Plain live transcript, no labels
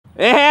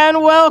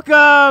And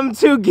welcome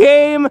to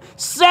game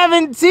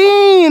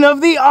 17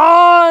 of the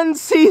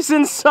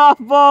on-season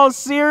softball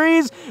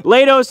series.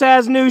 Lados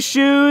has new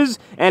shoes,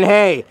 and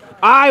hey,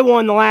 I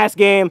won the last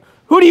game.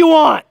 Who do you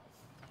want?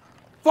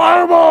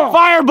 Fireball!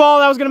 Fireball,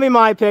 that was going to be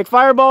my pick.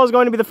 Fireball is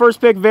going to be the first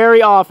pick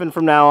very often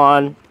from now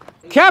on.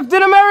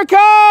 Captain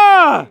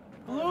America!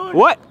 Balloon.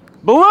 What?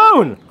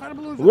 Balloon? What kind of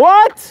balloon?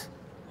 What?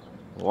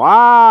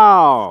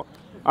 Wow.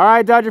 All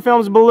right, Dodger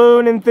Films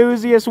balloon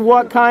enthusiast,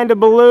 what kind of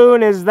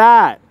balloon is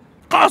that?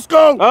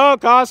 Costco! Oh,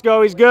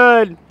 Costco, he's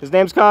good. His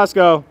name's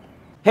Costco.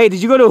 Hey,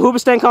 did you go to a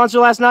Hoobastank concert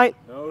last night?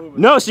 No.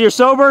 No, so you're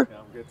sober? Yeah,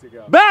 I'm good to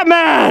go.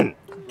 Batman!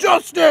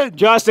 Justin!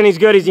 Justin, he's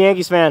good, he's a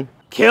Yankees fan.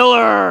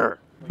 Killer!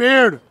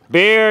 Beard!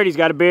 Beard, he's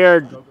got a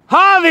beard.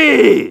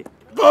 Javi!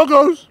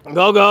 Go-Go's!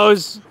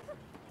 Go-Go's.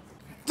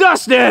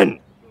 Dustin!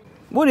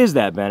 What is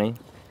that, Benny?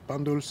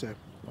 Pan dulce.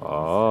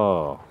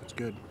 Oh. It's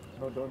good.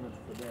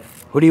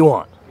 Who do you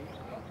want?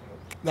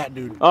 That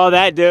dude. Oh,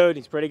 that dude.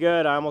 He's pretty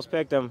good. I almost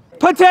picked him.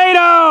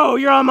 Potato!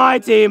 You're on my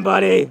team,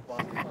 buddy.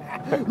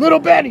 Little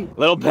Benny!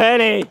 Little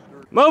Penny.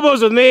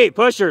 Mobo's with me.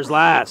 Pushers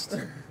last.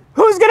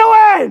 Who's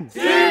gonna win?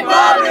 Team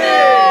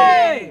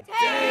Bobby!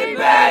 Team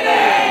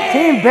Benny!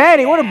 Team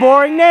Benny. What a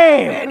boring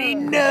name. Benny,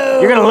 no!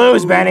 You're gonna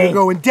lose, Benny. You're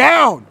going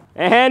down!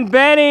 And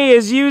Benny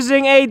is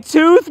using a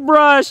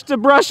toothbrush to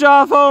brush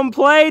off home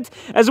plate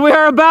as we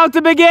are about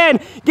to begin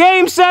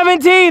Game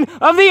 17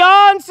 of the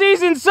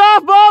on-season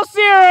softball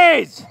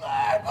series.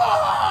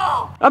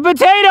 A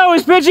potato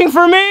is pitching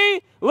for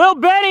me. Little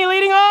Benny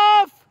leading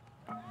off.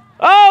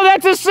 Oh,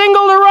 that's a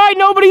single to right.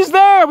 Nobody's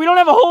there. We don't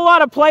have a whole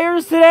lot of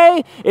players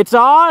today. It's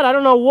odd. I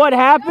don't know what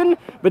happened,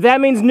 but that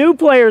means new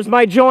players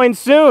might join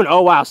soon.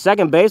 Oh, wow.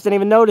 Second base. Didn't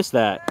even notice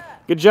that.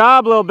 Good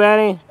job, little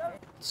Benny.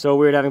 So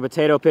weird having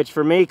potato pitch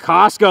for me.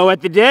 Costco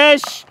at the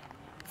dish.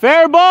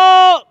 Fair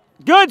ball.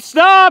 Good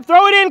stop.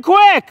 Throw it in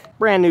quick.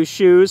 Brand new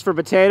shoes for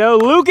potato.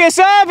 Lucas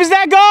up. Is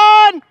that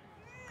gone?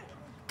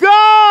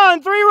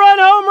 Gone. 3-run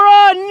home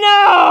run.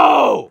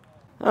 No.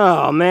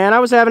 Oh, man. I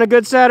was having a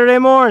good Saturday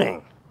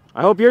morning.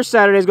 I hope your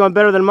Saturday's going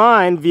better than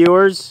mine,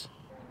 viewers.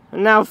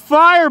 And now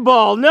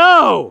Fireball.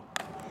 No.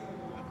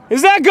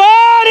 Is that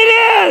gone?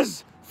 It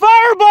is.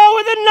 Fireball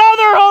with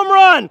another home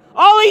run.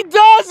 All he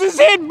does is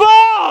hit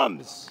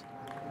bombs.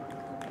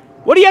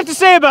 What do you have to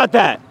say about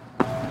that?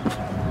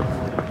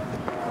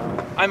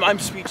 I'm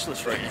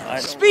speechless right now.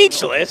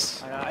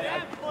 Speechless?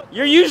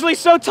 You're usually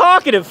so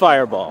talkative,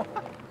 Fireball.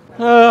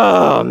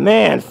 Oh,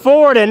 man.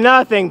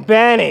 4-0,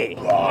 Benny.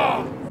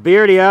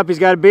 Beardy up. He's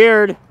got a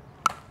beard.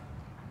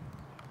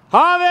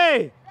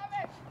 Javi!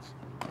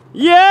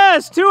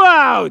 Yes, 2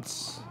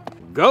 outs.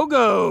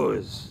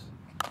 Go-Go's.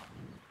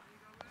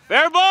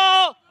 Fair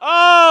ball.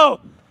 Oh,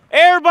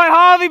 aired by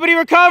Javi, but he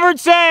recovered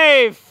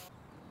safe.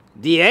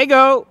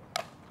 Diego.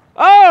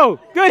 Oh,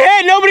 good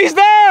hit. Nobody's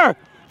there.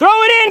 Throw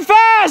it in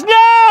fast.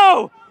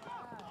 No.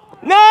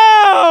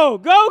 No.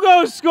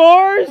 Go-Go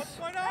scores.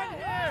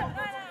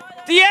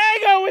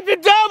 Diego with the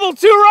double.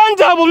 2-run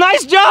double.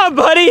 Nice job,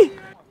 buddy.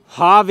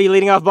 Javi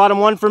leading off bottom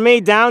 1 for me.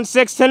 Down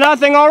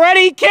 6-0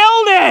 already.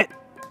 Killed it.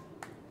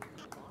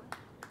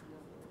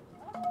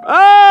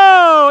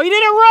 Oh, he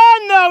didn't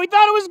run, though. He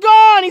thought it was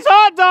gone. He's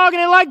hot dogging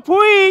it like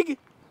Puig.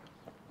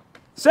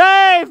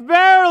 Safe,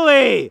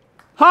 barely.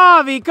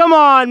 Javi, come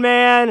on,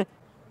 man.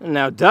 And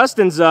now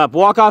Dustin's up.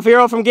 Walk-off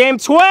hero from game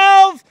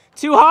 12.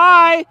 Too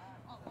high.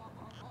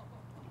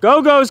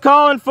 Go-Go's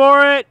calling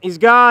for it. He's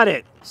got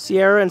it.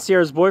 Sierra and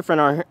Sierra's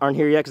boyfriend aren't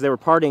here yet because they were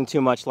partying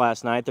too much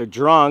last night. They're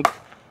drunk.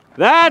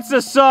 That's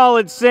a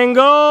solid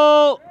single.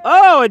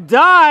 Oh, a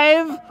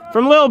dive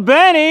from Lil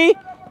Benny.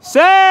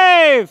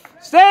 Safe.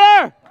 Stay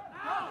there.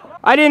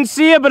 I didn't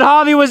see it, but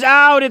Javi was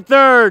out at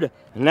third.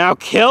 Now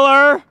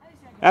Killer.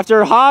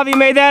 After Javi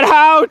made that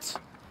out.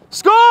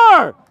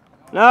 Score.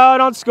 No,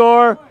 don't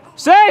score.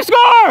 Save,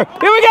 score!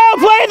 Here we go,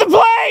 play at the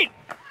plate!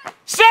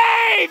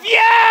 Save,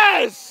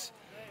 yes!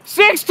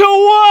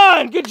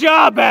 6-1, good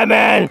job,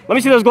 Batman. Let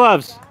me see those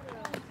gloves.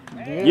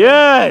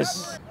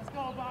 Yes.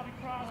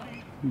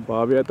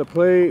 Bobby at the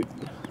plate.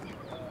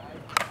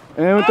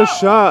 And with the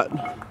shot.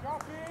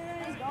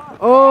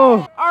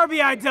 Oh!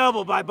 RBI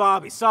double by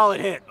Bobby,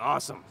 solid hit,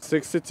 awesome.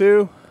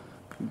 6-2.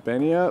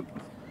 Benny up.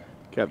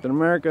 Captain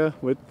America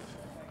with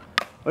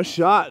a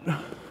shot.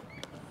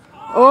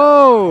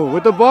 Oh,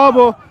 with the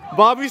bobble.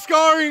 Bobby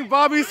scoring!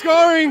 Bobby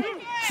scoring!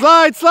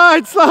 Slide,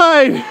 slide,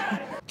 slide!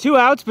 2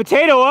 outs,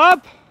 potato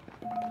up.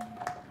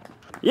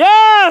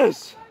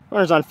 Yes!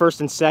 Runners on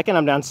first and second.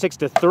 I'm down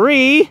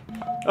 6-3.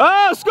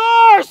 Oh,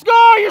 score!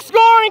 Score! You're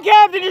scoring,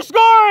 Captain! You're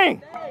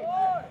scoring!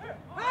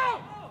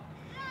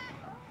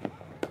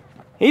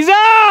 He's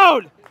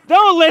out!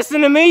 Don't listen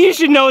to me. You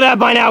should know that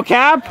by now,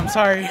 Cap. I'm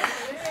sorry.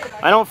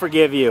 I don't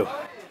forgive you.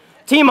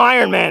 Team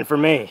Iron Man for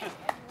me.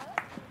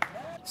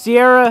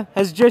 Sierra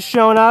has just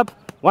shown up.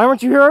 Why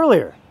weren't you here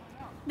earlier?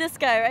 This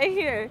guy right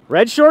here.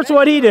 Red shorts,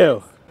 what'd he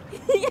do?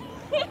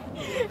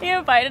 He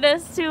invited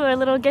us to a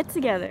little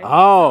get-together.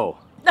 Oh,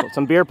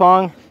 some beer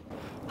pong?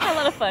 A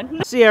lot of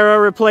fun. Sierra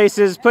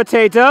replaces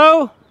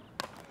Potato.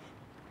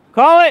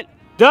 Call it.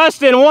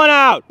 Dustin, 1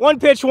 out. 1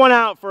 pitch, 1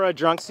 out for a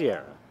drunk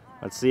Sierra.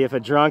 Let's see if a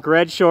drunk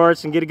red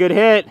shorts can get a good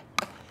hit.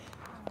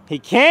 He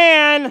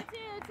can.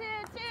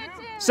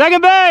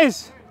 Second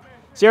base.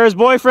 Sierra's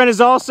boyfriend is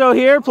also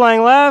here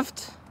playing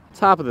left.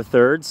 Top of the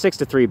third,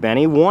 6-3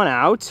 Benny, 1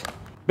 out.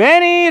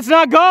 Benny, it's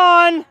not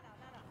gone.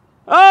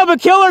 Oh,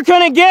 but Killer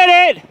couldn't get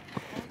it.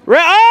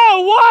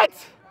 Oh, what?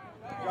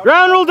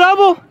 Ground rule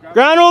double?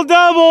 Ground rule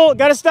double.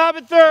 Got to stop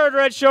at third,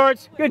 red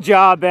shorts. Good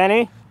job,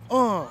 Benny.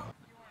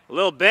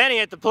 Little Benny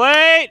at the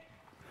plate.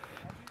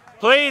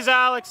 Please,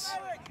 Alex.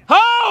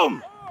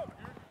 Home!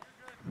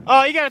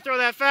 Oh, you got to throw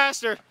that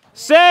faster.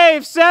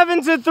 Save,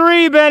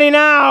 7-3, Benny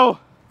now.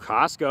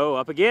 Costco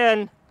up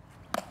again.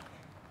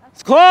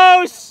 It's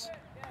close.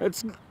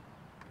 It's,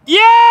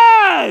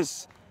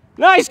 yes!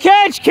 Nice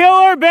catch,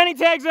 Killer. Benny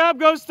tags up,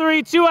 goes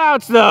 3, 2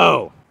 outs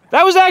though.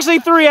 That was actually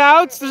 3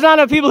 outs. There's not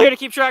enough people here to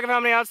keep track of how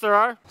many outs there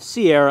are.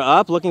 Sierra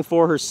up, looking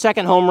for her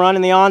 2nd home run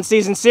in the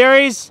on-season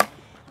series.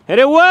 Hit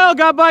it well,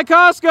 got by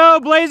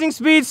Costco, blazing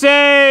speed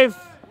save.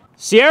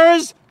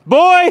 Sierra's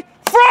boyfriend!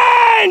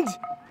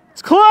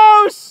 It's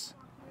close!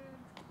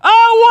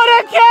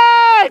 Oh, what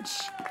a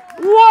catch!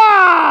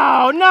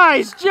 Wow,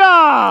 nice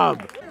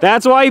job!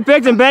 That's why he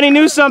picked him. Benny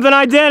knew something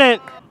I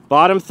didn't.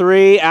 Bottom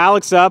 3,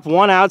 Alex up,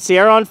 1 out,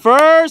 Sierra on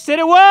first, hit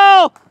it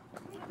well!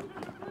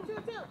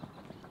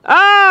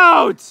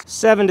 Out!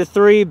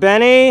 7-3,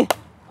 Benny.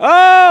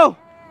 Oh!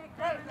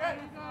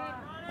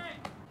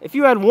 If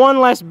you had 1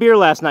 less beer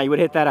last night, you would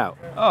hit that out.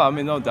 Oh, I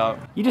mean, no doubt.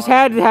 You just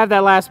had to have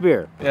that last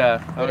beer.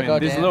 Yeah, I mean,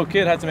 this little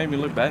kid had to make me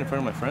look bad in front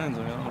of my friends.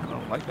 I mean, I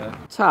don't like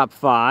that. Top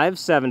 5,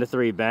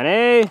 7-3,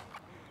 Benny.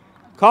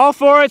 Call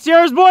for it,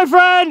 Sierra's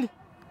boyfriend.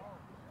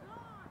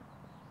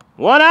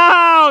 1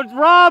 out,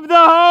 Rob the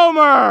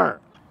homer.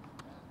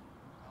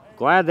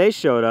 Glad they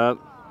showed up.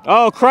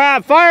 Oh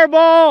crap,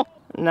 fireball.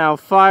 Now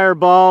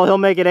fireball, he'll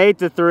make it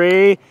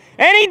 8-3.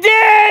 And he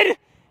did!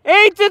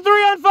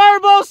 8-3 on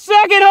Fireball's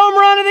 2nd home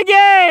run of the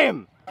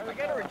game! I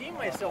gotta redeem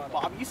myself,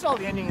 Bob. You saw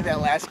the ending of that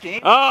last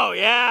game. Oh,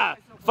 yeah.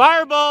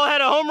 Fireball had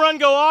a home run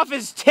go off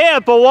his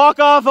tip, a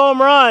walk-off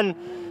home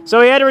run. So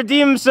he had to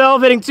redeem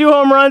himself, hitting 2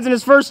 home runs in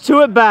his first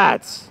 2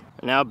 at-bats.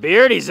 Now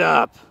Beardy's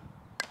up.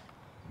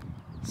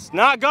 It's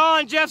not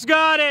gone, Jeff's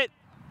got it.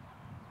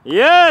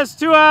 Yes,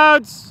 2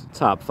 outs.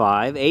 Top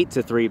 5,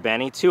 8-3,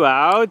 Benny, 2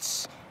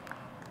 outs.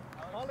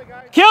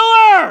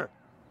 Killer!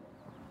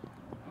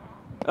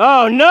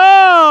 Oh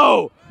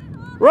no!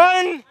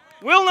 Run,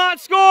 will not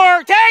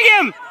score, tag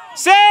him!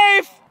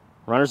 Safe!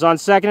 Runners on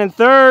 2nd and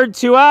 3rd,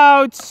 2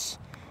 outs.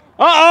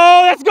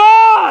 Uh-oh, that's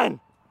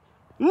gone!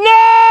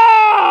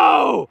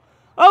 No!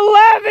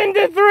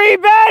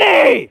 11-3,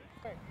 Benny!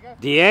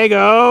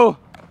 Diego.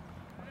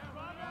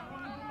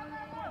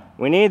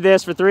 We need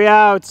this for 3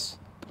 outs.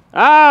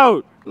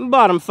 Out!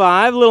 Bottom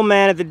 5, little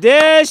man at the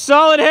dish,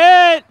 solid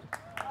hit!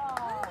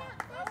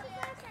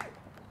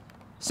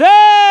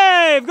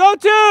 Save! Go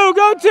 2!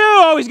 Go 2!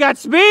 Oh, he's got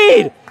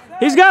speed!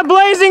 He's got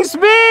blazing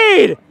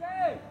speed!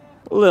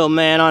 Little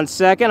man on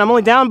 2nd. I'm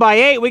only down by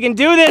 8. We can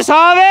do this,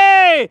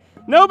 Javi!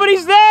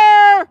 Nobody's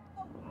there!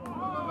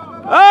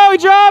 Oh, he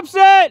drops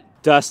it!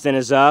 Dustin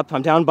is up.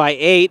 I'm down by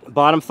 8.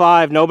 Bottom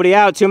 5. Nobody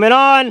out. 2 men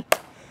on.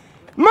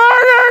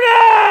 Murdered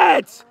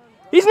it!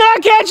 He's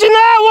not catching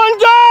that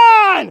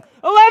one. Gone!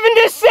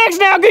 11-6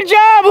 now. Good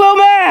job, little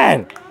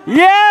man!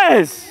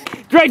 Yes!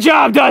 Great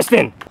job,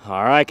 Dustin!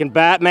 All right, can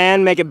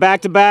Batman make it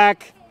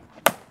back-to-back?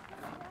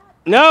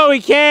 No, he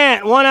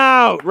can't. 1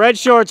 out. Red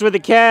shorts with a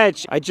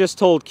catch. I just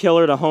told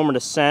Killer to homer to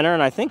center,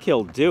 and I think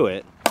he'll do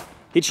it.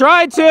 He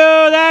tried to.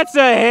 That's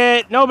a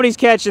hit. Nobody's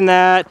catching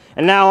that.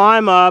 And now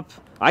I'm up.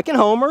 I can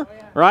homer,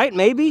 right?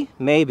 Maybe?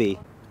 Maybe.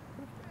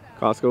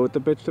 Costco with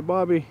the pitch to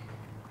Bobby.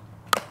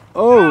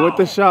 Oh, with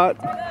the shot.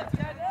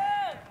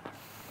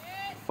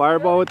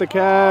 Fireball with the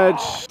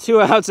catch.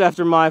 2 outs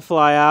after my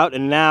fly out,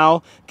 and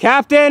now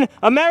Captain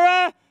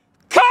America!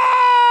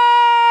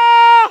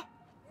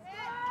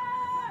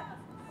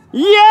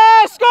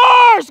 Yes!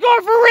 Score!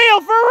 Score for real!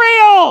 For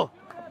real!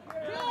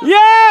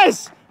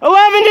 Yes!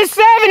 11-7.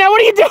 Now what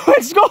are you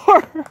doing?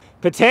 Score!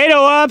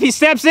 Potato up. He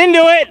steps into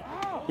it.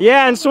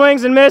 Yeah, and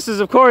swings and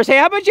misses, of course. Hey,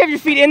 how about you have your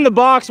feet in the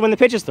box when the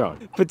pitch is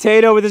thrown?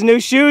 Potato with his new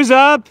shoes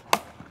up.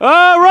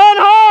 Oh, run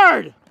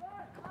hard!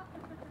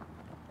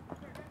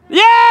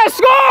 Yeah!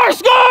 Score!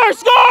 Score!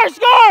 Score!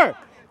 Score!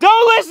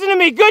 Don't listen to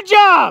me. Good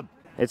job.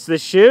 It's the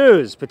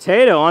shoes.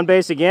 Potato on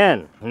base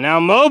again.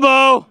 Now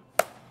Mobo.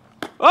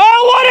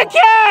 Oh, what a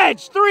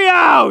catch! 3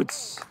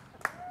 outs.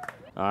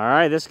 All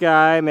right, this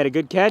guy made a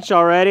good catch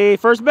already.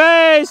 First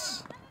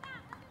base.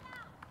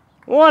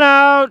 1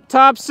 out,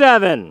 top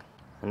 7.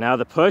 And now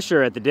the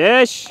pusher at the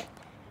dish.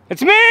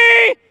 It's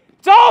me!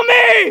 It's all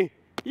me!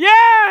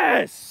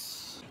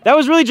 Yes! That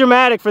was really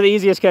dramatic for the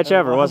easiest catch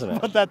ever, wasn't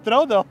it? But that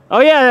throw, though.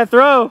 Oh yeah, that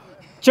throw.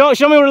 Show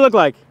me what it looked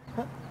like.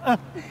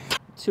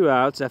 2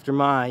 outs after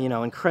my,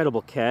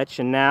 incredible catch.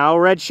 And now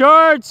red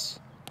shorts.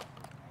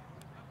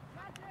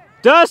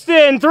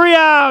 Dustin, 3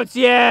 outs,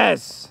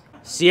 yes.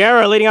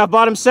 Sierra leading off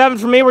bottom 7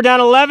 for me. We're down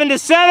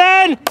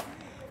 11-7.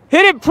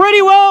 Hit it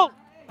pretty well.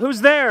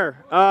 who's there?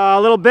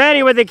 Little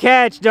Benny with the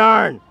catch,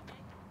 darn.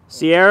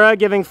 Sierra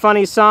giving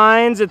funny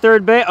signs at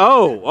third base.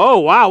 Oh,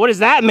 wow, what does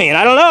that mean?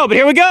 I don't know, but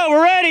here we go,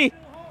 we're ready.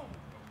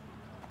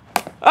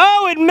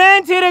 Oh, it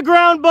meant hit a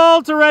ground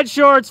ball to red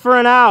shorts for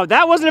an out.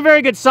 That wasn't a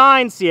very good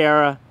sign,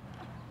 Sierra.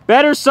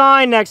 Better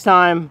sign next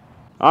time.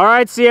 All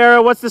right,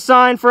 Sierra, what's the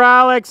sign for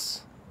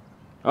Alex?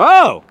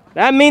 Oh,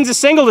 that means a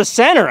single to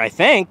center, I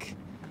think.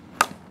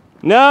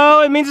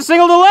 No, it means a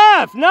single to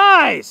left.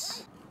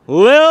 Nice.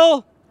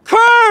 Lil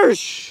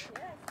Kirsch.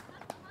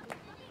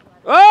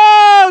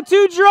 Oh,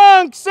 too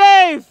drunk,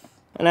 safe.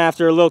 And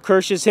after Lil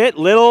Kirsch's hit,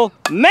 Little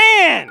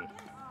Man.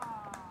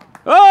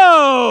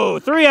 Oh,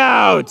 3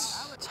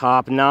 outs.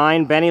 Top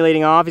 9, Benny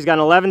leading off. He's got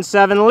an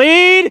 11-7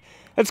 lead.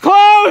 It's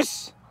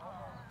close.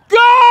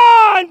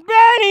 Gone,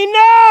 Benny,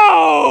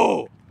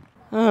 no.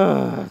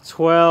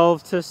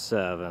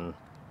 12-7.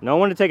 No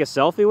one to take a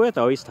selfie with?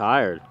 Oh, he's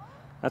tired.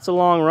 That's a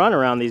long run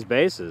around these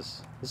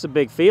bases. This is a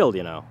big field,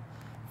 you know.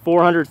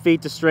 400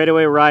 feet to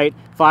straightaway right,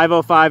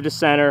 505 to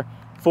center,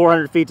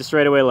 400 feet to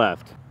straightaway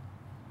left.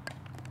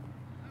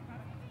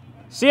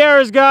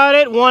 Sierra's got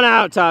it, 1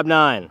 out, top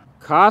 9.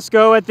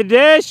 Costco at the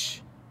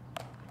dish.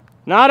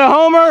 Not a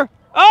homer.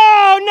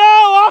 Oh,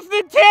 no, off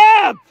the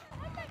tip.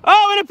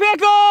 Oh, in a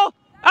pickle.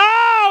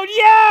 Out,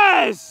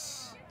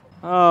 yes.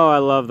 Oh, I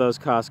love those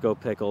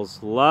Costco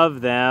pickles.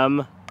 Love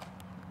them.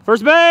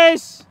 First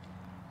base.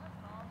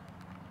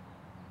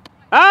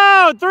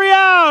 Out, 3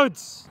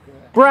 outs.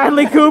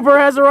 Bradley Cooper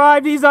has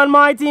arrived. He's on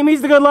my team.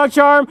 He's the good luck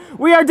charm.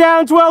 We are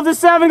down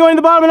 12-7 going to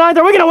the bottom of 9th.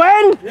 Are we going to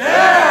win?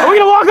 Yeah. Are we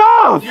going to walk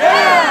off?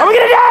 Yeah. Are we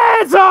going to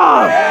dance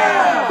off?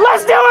 Yeah.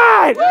 Let's do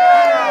it.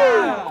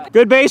 Yeah.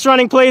 Good base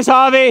running, please,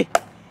 Javi.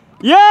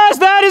 Yes,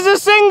 that is a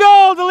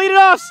single to lead it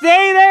off.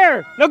 Stay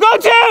there. No, go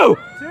 2.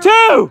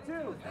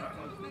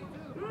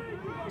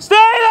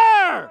 Stay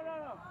there.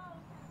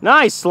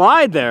 Nice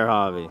slide there,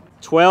 Javi.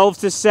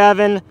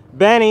 12-7.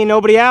 Benny,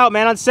 nobody out.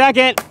 Man on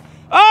second.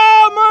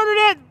 Oh, murdered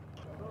it.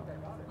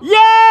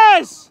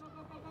 Yes!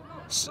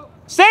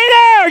 Stay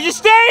there! Just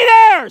stay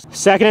there!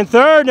 Second and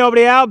third,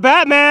 nobody out.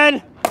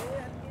 Batman!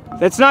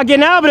 That's not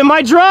getting out, but it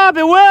might drop.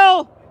 It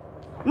will!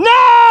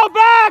 No!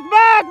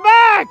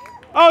 Back!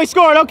 Oh, he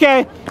scored.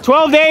 Okay.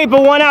 12-8,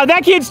 but 1 out.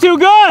 That kid's too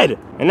good!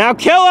 And now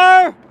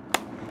Killer!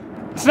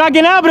 It's not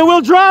getting out, but it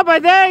will drop, I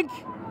think.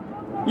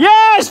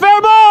 Yes!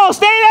 Fair ball!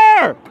 Stay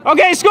there!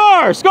 Okay,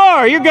 score!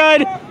 You're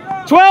good.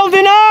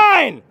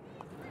 12-9!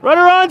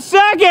 Runner on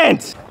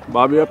second!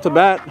 Bobby up to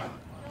bat.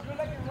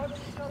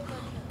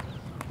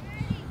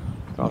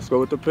 Costco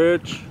with the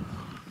pitch.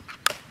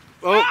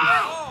 Oh!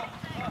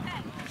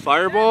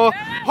 Fireball.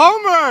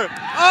 Homer!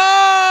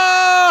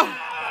 Oh!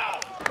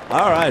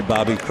 All right,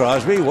 Bobby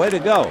Crosby, way to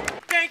go.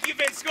 Thank you,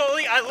 Vince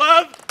Scully. I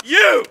love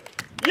you!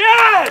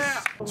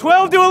 Yes!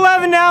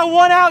 12-11 now,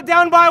 1 out,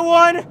 down by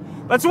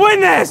 1. Let's win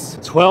this!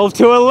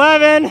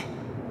 12-11.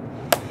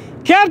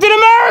 Captain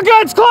America,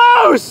 it's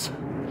close!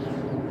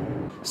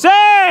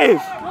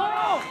 Save!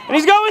 And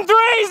he's going 3,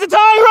 he's the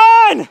tying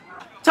run!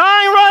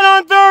 Tying run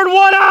on third,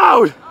 1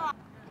 out!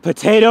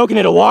 Potato, can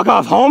hit a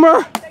walk-off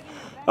homer?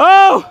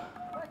 Oh!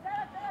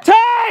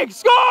 Tag!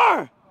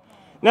 Score!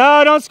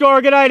 No, don't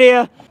score, good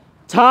idea.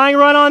 Tying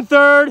run on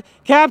third,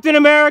 Captain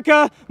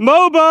America,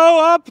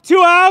 Mobo up,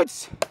 2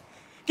 outs.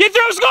 Get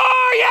through,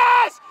 score,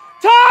 yes!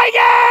 Tie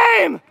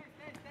game!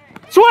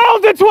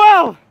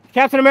 12-12.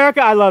 Captain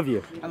America, I love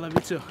you. I love you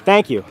too.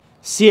 Thank you.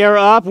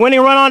 Sierra up, winning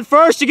run on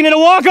first. You can hit a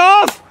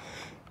walk-off.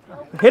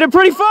 Hit it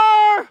pretty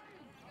far.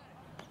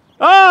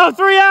 Oh,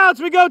 3 outs.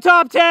 We go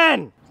top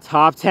 10.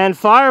 Top 10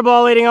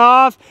 Fireball leading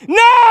off.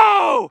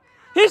 No!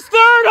 His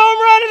 3rd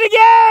home run of the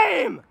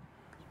game.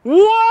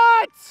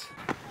 What?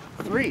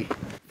 3.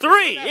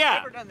 3,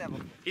 yeah.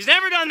 He's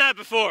never done that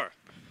before.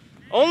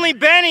 Only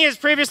Benny has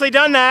previously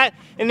done that.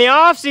 In the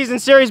off-season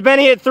series,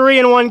 Benny hit 3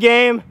 in 1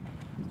 game.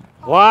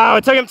 Wow,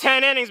 it took him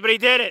 10 innings, but he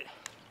did it.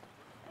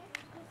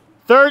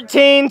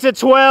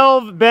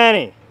 13-12,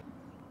 Benny.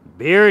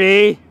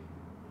 Beardy.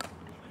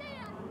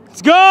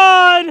 It's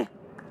gone!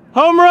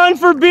 Home run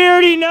for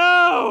Beardy,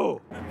 no!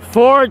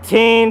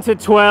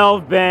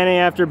 14-12, Benny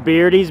after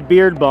Beardy's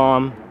beard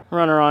bomb.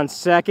 Runner on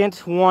second,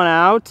 1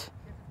 out.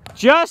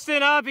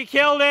 Justin up, he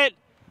killed it.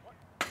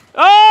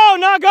 Oh,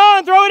 not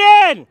gone, throw it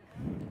in!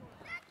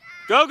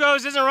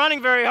 Go-Go's isn't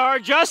running very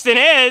hard, Justin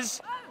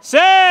is.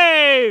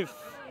 Save!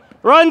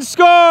 Run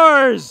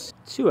scores!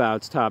 2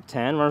 outs, top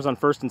 10. Runners on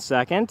first and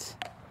second.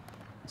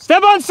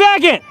 Step on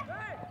second!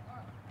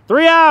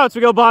 3 outs,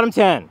 we go bottom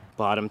 10.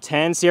 Bottom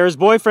 10, Sierra's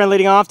boyfriend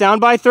leading off, down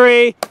by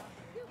 3.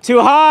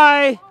 Too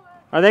high.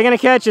 Are they gonna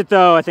catch it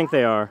though? I think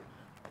they are.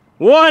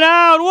 1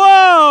 out,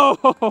 whoa!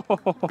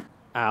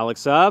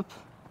 Alex up.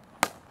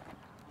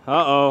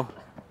 Uh-oh.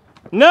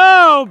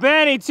 No,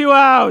 Benny, 2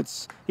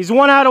 outs. He's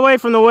 1 out away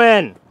from the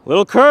win.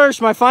 Little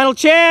Kirsch, my final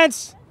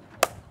chance.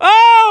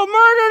 Oh,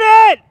 murdered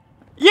it!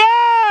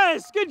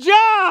 Yes, good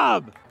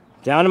job.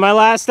 Down to my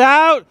last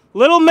out.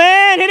 Little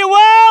man, hit it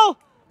well.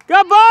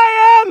 Got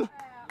by him.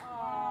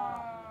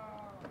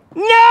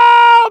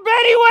 No,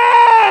 Benny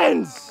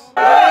wins.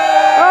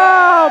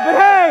 Oh, but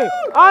hey,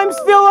 I'm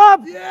still up.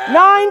 up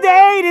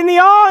 9-8 in the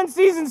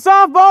on-season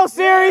softball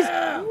series.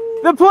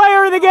 The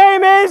player of the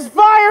game is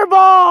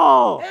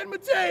Fireball! And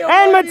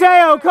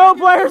Mateo,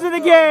 co-players of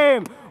the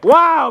game.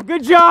 Wow,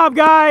 good job,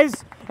 guys.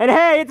 And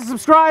hey, hit the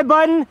subscribe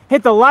button,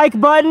 hit the like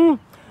button.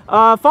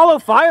 Follow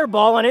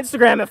Fireball on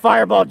Instagram at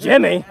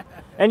FireballJimmy.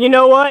 And you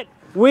know what?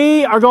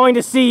 We are going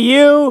to see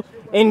you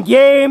in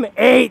Game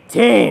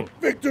 18.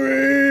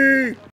 Victory!